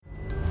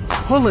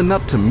Pulling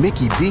up to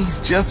Mickey D's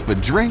just for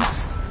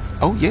drinks?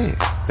 Oh yeah,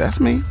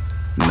 that's me.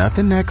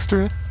 Nothing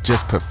extra,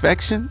 just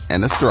perfection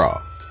and a straw.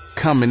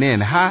 Coming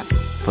in hot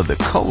for the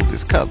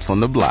coldest cups on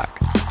the block.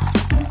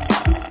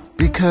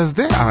 Because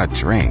there are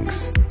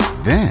drinks.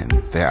 Then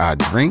there are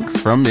drinks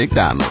from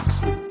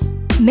McDonald's.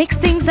 Mix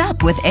things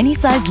up with any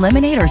size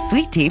lemonade or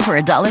sweet tea for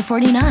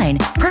 $1.49.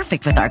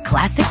 Perfect with our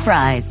classic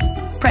fries.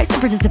 Price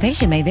and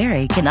participation may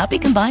vary. Cannot be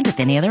combined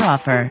with any other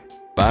offer.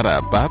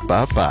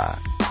 Ba-da-ba-ba-ba.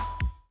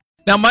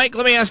 Now, Mike,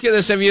 let me ask you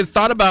this. Have you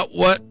thought about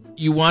what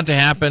you want to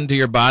happen to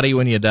your body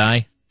when you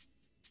die?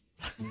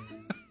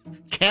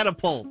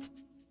 Catapult.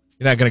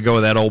 You're not going to go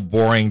with that old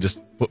boring,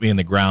 just put me in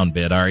the ground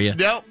bit, are you?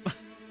 Nope.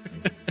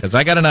 Because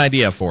I got an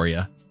idea for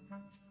you.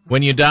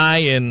 When you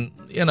die in,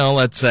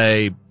 let's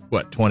say,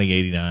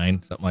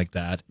 2089, something like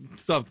that.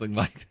 Something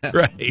like that.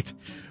 Right.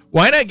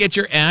 Why not get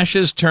your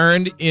ashes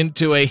turned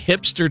into a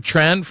hipster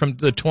trend from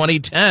the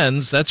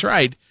 2010s? That's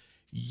right.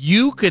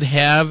 You could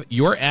have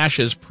your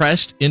ashes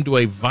pressed into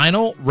a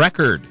vinyl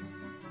record.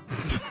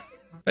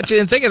 Bet you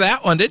didn't think of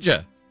that one, did you?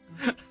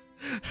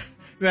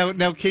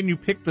 Now, can you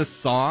pick the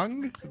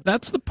song?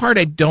 That's the part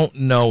I don't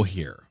know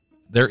here.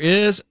 There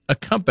is a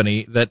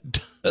company that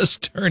does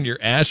turn your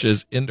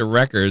ashes into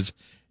records.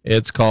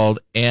 It's called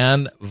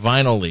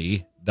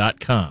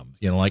AndVinally.com.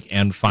 Like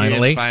And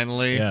Finally? And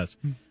Finally. Yes.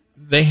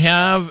 They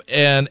have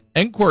an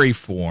inquiry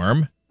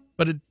form,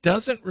 but it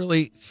doesn't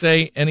really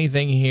say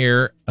anything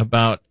here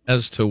about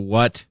as to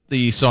what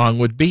the song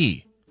would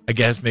be. I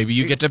guess maybe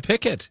you get to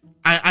pick it.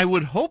 I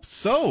would hope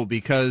so,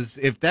 because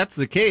if that's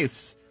the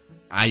case,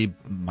 I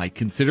might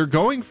consider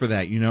going for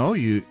that.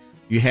 You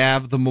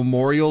have the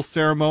memorial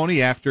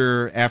ceremony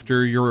after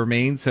your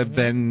remains have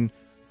been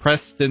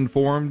pressed and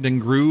formed and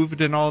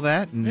grooved and all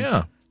that. And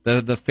yeah.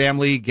 The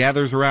family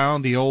gathers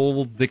around the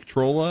old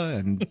Victrola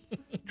and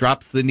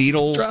drops the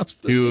needle.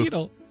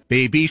 Needle.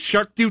 Baby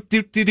shark doo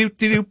doo doo doo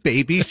doo.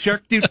 Baby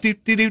shark doo doo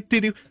doo doo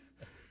doo.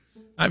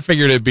 I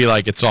figured it'd be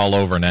like It's All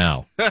Over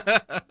Now,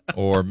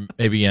 or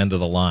maybe End of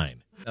the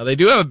Line. Now, they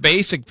do have a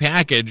basic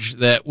package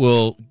that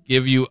will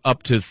give you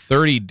up to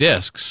 30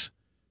 discs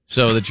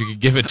so that you can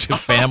give it to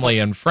family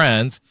and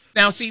friends.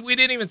 Now, see, we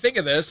didn't even think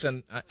of this,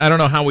 and I don't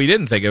know how we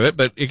didn't think of it,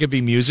 but it could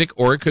be music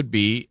or it could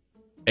be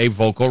a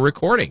vocal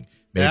recording.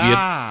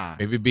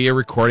 Maybe it'd be a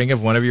recording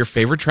of one of your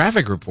favorite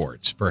traffic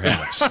reports,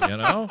 perhaps,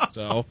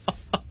 So,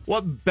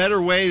 what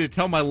better way to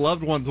tell my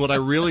loved ones what I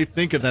really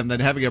think of them than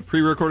having a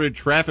pre-recorded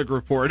traffic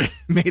report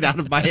made out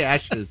of my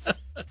ashes?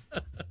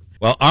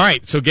 Well, all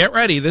right, so get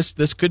ready.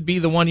 This could be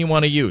the one you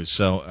want to use.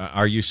 So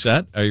are you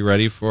set? Are you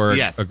ready for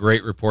a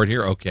great report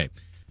here? Okay.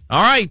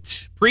 All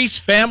right,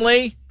 priest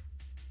family,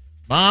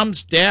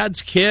 moms,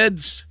 dads,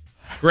 kids,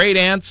 great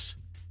aunts.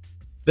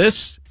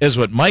 This is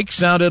what Mike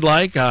sounded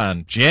like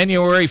on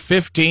January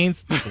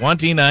 15th,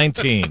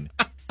 2019.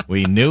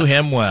 We knew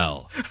him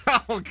well.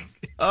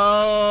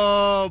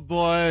 Oh,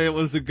 boy, it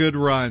was a good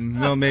run.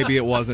 No, maybe it wasn't.